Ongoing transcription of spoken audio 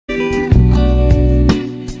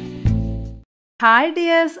Hi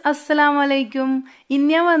dears, അസ്സലാമലൈക്കും. ഇന്ന്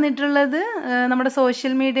ഞാൻ വന്നിട്ടുള്ളത് നമ്മുടെ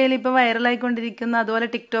സോഷ്യൽ മീഡിയയിൽ ഇപ്പോൾ വൈറലായിക്കൊണ്ടിരിക്കുന്ന, അതുപോലെ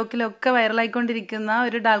ടിക്ടോക്കിലൊക്കെ വൈറലായിക്കൊണ്ടിരിക്കുന്ന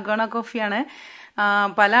ഒരു ഡാൽഗോണ കോഫിയാണ്.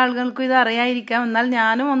 പല ആളുകൾക്കും ഇത് അറിയാതിരിക്കാം, എന്നാൽ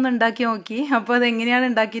ഞാനും ഒന്ന് ഉണ്ടാക്കി നോക്കി. അപ്പോൾ അതെങ്ങനെയാണ്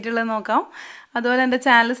ഉണ്ടാക്കിയിട്ടുള്ളത് നോക്കാം. അതുപോലെ എൻ്റെ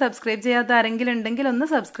ചാനൽ സബ്സ്ക്രൈബ് ചെയ്യാത്ത ആരെങ്കിലും ഉണ്ടെങ്കിൽ ഒന്ന്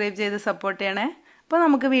സബ്സ്ക്രൈബ് ചെയ്ത് സപ്പോർട്ട് ചെയ്യണേ. അപ്പോൾ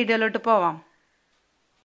നമുക്ക് വീഡിയോയിലോട്ട് പോവാം.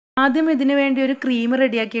 ആദ്യം ഇതിന് വേണ്ടി ഒരു ക്രീം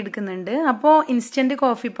റെഡിയാക്കി എടുക്കുന്നുണ്ട്. അപ്പോൾ ഇൻസ്റ്റൻറ്റ്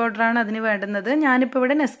കോഫി പൗഡറാണ് അതിന് വേണ്ടുന്നത്. ഞാനിപ്പോൾ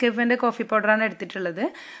ഇവിടെ നെസ്കേഫിൻ്റെ കോഫി പൗഡറാണ് എടുത്തിട്ടുള്ളത്.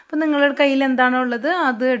 അപ്പോൾ നിങ്ങളുടെ കയ്യിൽ എന്താണോ ഉള്ളത്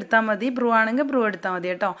അത് എടുത്താൽ മതി. ബ്രൂ ആണെങ്കിൽ ബ്രൂ എടുത്താൽ മതി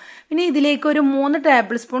കേട്ടോ. പിന്നെ ഇതിലേക്ക് ഒരു 3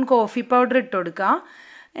 ടേബിൾ സ്പൂൺ കോഫി പൗഡർ ഇട്ട് കൊടുക്കുക.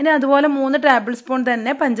 ഇനി അതുപോലെ 3 ടേബിൾ സ്പൂൺ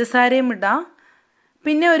തന്നെ പഞ്ചസാരയും ഇടാം.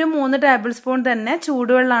 പിന്നെ ഒരു 3 ടേബിൾ സ്പൂൺ തന്നെ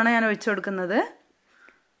ചൂടുവെള്ളമാണ് ഞാൻ ഒഴിച്ചു കൊടുക്കുന്നത്.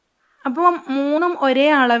 അപ്പോൾ 3ഉം ഒരേ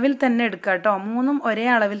അളവിൽ തന്നെ എടുക്കുക കേട്ടോ. 3ഉം ഒരേ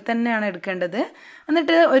അളവിൽ തന്നെയാണ് എടുക്കേണ്ടത്.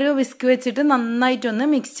 എന്നിട്ട് ഒരു വിസ്ക് വെച്ചിട്ട് നന്നായിട്ടൊന്ന്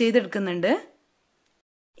മിക്സ് ചെയ്തെടുക്കുന്നുണ്ട്.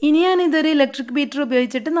 ഇനി ഞാൻ ഇതൊരു ഇലക്ട്രിക് ബീറ്റർ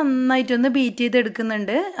ഉപയോഗിച്ചിട്ട് നന്നായിട്ടൊന്ന് ബീറ്റ്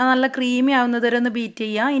ചെയ്തെടുക്കുന്നുണ്ട്. നല്ല ക്രീമി ആവുന്നത് വരെ ഒന്ന് ബീറ്റ്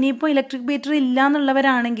ചെയ്യുക. ഇനിയിപ്പോൾ ഇലക്ട്രിക് ബീറ്റർ ഇല്ല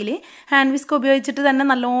എന്നുള്ളവരാണെങ്കിൽ ഹാൻഡ് വിസ്ക് ഉപയോഗിച്ചിട്ട് തന്നെ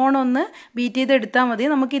നല്ലോണം ഒന്ന് ബീറ്റ് ചെയ്തെടുത്താൽ മതി.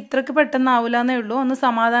 നമുക്ക് ഇത്രയ്ക്ക് പെട്ടെന്ന് ആവില്ല എന്നേ ഉള്ളൂ. ഒന്ന്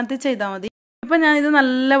സമാധാനത്തിൽ ചെയ്താൽ മതി. ഇപ്പം ഞാനിത്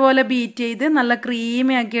നല്ലപോലെ ബീറ്റ് ചെയ്ത് നല്ല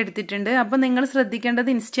ക്രീമി ആക്കി എടുത്തിട്ടുണ്ട്. അപ്പം നിങ്ങൾ ശ്രദ്ധിക്കേണ്ടത്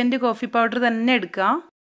ഇൻസ്റ്റൻറ്റ് കോഫി പൗഡർ തന്നെ എടുക്കുക.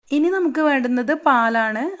 ഇനി നമുക്ക് വേണ്ടുന്നത്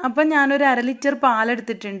പാലാണ്. അപ്പം ഞാനൊരു 1/2 ലിറ്റർ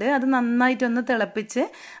പാലെടുത്തിട്ടുണ്ട്. അത് നന്നായിട്ടൊന്ന് തിളപ്പിച്ച്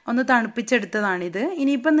ഒന്ന് തണുപ്പിച്ചെടുത്തതാണിത്.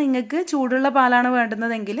 ഇനിയിപ്പം നിങ്ങൾക്ക് ചൂടുള്ള പാലാണ്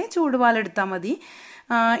വേണ്ടുന്നതെങ്കിൽ ചൂടുപാലെടുത്താൽ മതി.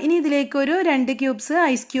 ഇനി ഇതിലേക്ക് ഒരു 2 ക്യൂബ്സ്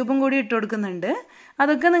ഐസ് ക്യൂബും കൂടി ഇട്ട് കൊടുക്കുന്നുണ്ട്.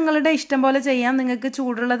 അതൊക്കെ നിങ്ങളുടെ ഇഷ്ടം പോലെ ചെയ്യാം. നിങ്ങൾക്ക്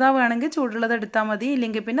ചൂടുള്ളതാ വേണമെങ്കിൽ ചൂടുള്ളത് എടുത്താൽ മതി,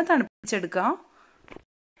 ഇല്ലെങ്കിൽ പിന്നെ തണുപ്പിച്ചെടുക്കാം.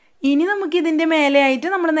 ഇനി നമുക്ക് ഇതിൻ്റെ മേലെയായിട്ട്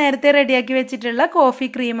നമ്മൾ നേരത്തെ റെഡിയാക്കി വെച്ചിട്ടുള്ള കോഫി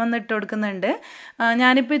ക്രീം ഒന്ന് ഇട്ട് കൊടുക്കുന്നുണ്ട്.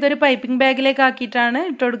 ഞാനിപ്പോൾ ഇതൊരു പൈപ്പിംഗ് ബാഗിലേക്ക് ആക്കിയിട്ടാണ്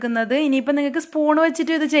ഇട്ട് കൊടുക്കുന്നത്. ഇനിയിപ്പോൾ നിങ്ങൾക്ക് സ്പൂൺ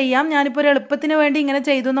വെച്ചിട്ട് ഇത് ചെയ്യാം. ഞാനിപ്പോൾ ഒരു എളുപ്പത്തിന് വേണ്ടി ഇങ്ങനെ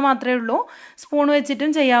ചെയ്തു എന്ന് മാത്രമേ ഉള്ളൂ. സ്പൂൺ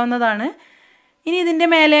വെച്ചിട്ടും ചെയ്യാവുന്നതാണ്. ഇനി ഇതിൻ്റെ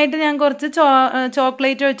മേലെയായിട്ട് ഞാൻ കുറച്ച്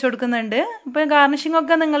ചോക്ലേറ്റ് ഒഴിച്ചു കൊടുക്കുന്നുണ്ട്. ഇപ്പോൾ ഗാർണിഷിംഗ്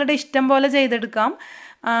ഒക്കെ നിങ്ങളുടെ ഇഷ്ടം പോലെ ചെയ്തെടുക്കാം.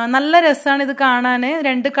 നല്ല രസമാണ് ഇത് കാണാൻ.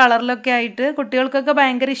 2 കളറിലൊക്കെ ആയിട്ട് കുട്ടികൾക്കൊക്കെ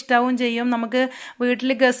ഭയങ്കര ഇഷ്ടാവും ചെയ്യും. നമുക്ക്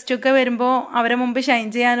വീട്ടിൽ ഗസ്റ്റൊക്കെ വരുമ്പോൾ അവരെ മുമ്പ് ഷൈൻ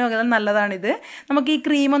ചെയ്യാനും ഒക്കെ നല്ലതാണിത്. നമുക്ക് ഈ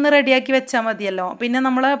ക്രീം ഒന്ന് റെഡിയാക്കി വെച്ചാൽ മതിയല്ലോ. പിന്നെ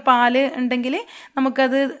നമ്മൾ പാല് ഉണ്ടെങ്കിൽ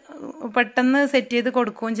നമുക്കത് പെട്ടെന്ന് സെറ്റ് ചെയ്ത്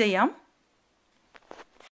കൊടുക്കുകയും ചെയ്യാം.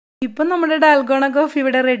 ഇപ്പം നമ്മുടെ ഡാൽഗോണ കോഫി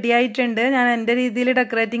ഇവിടെ റെഡി ആയിട്ടുണ്ട്. ഞാൻ എൻ്റെ രീതിയിൽ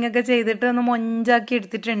ഡെക്കറേറ്റിംഗ് ഒക്കെ ചെയ്തിട്ട് ഒന്ന് മൊഞ്ചാക്കി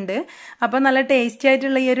എടുത്തിട്ടുണ്ട്. അപ്പം നല്ല ടേസ്റ്റി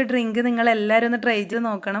ആയിട്ടുള്ള ഈ ഒരു ഡ്രിങ്ക് നിങ്ങൾ എല്ലാവരും ഒന്ന് ട്രൈ ചെയ്ത്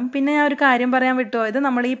നോക്കണം. പിന്നെ ഞാൻ ഒരു കാര്യം പറയാൻ വിട്ടുപോയത്,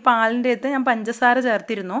 നമ്മൾ ഈ പാലിൻ്റെ അകത്ത് ഞാൻ പഞ്ചസാര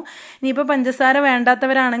ചേർത്തിരുന്നു. ഇനിയിപ്പോൾ പഞ്ചസാര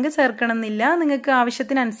വേണ്ടാത്തവരാണെങ്കിൽ ചേർക്കണമെന്നില്ല. നിങ്ങൾക്ക്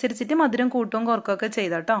ആവശ്യത്തിനനുസരിച്ചിട്ട് മധുരം കൂട്ടുകയും കുറക്കുകയൊക്കെ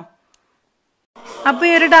ചെയ്തോട്ടോ. അപ്പോൾ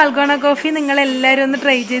ഈ ഒരു ഡാൽഗോണ കോഫി നിങ്ങൾ എല്ലാവരും ഒന്ന്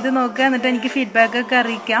ട്രൈ ചെയ്ത് നോക്കുക. എന്നിട്ട് എനിക്ക് ഫീഡ്ബാക്കൊക്കെ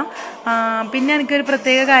അറിയിക്കാം. പിന്നെ എനിക്കൊരു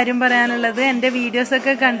പ്രത്യേക കാര്യം പറയാനുള്ളത്, എൻ്റെ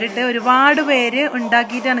വീഡിയോസൊക്കെ കണ്ടിട്ട് ഒരുപാട് പേര്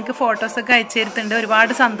ഉണ്ടാക്കിയിട്ട് എനിക്ക് ഫോട്ടോസൊക്കെ അയച്ചു തരുന്നുണ്ട്.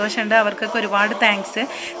 ഒരുപാട് സന്തോഷമുണ്ട്. അവർക്കൊക്കെ ഒരുപാട് താങ്ക്സ്.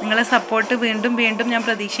 നിങ്ങളെ സപ്പോർട്ട് വീണ്ടും വീണ്ടും ഞാൻ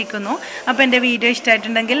പ്രതീക്ഷിക്കുന്നു. അപ്പോൾ എൻ്റെ വീഡിയോ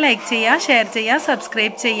ഇഷ്ടമായിട്ടുണ്ടെങ്കിൽ ലൈക്ക് ചെയ്യുക, ഷെയർ ചെയ്യുക,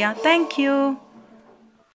 സബ്സ്ക്രൈബ് ചെയ്യുക. താങ്ക്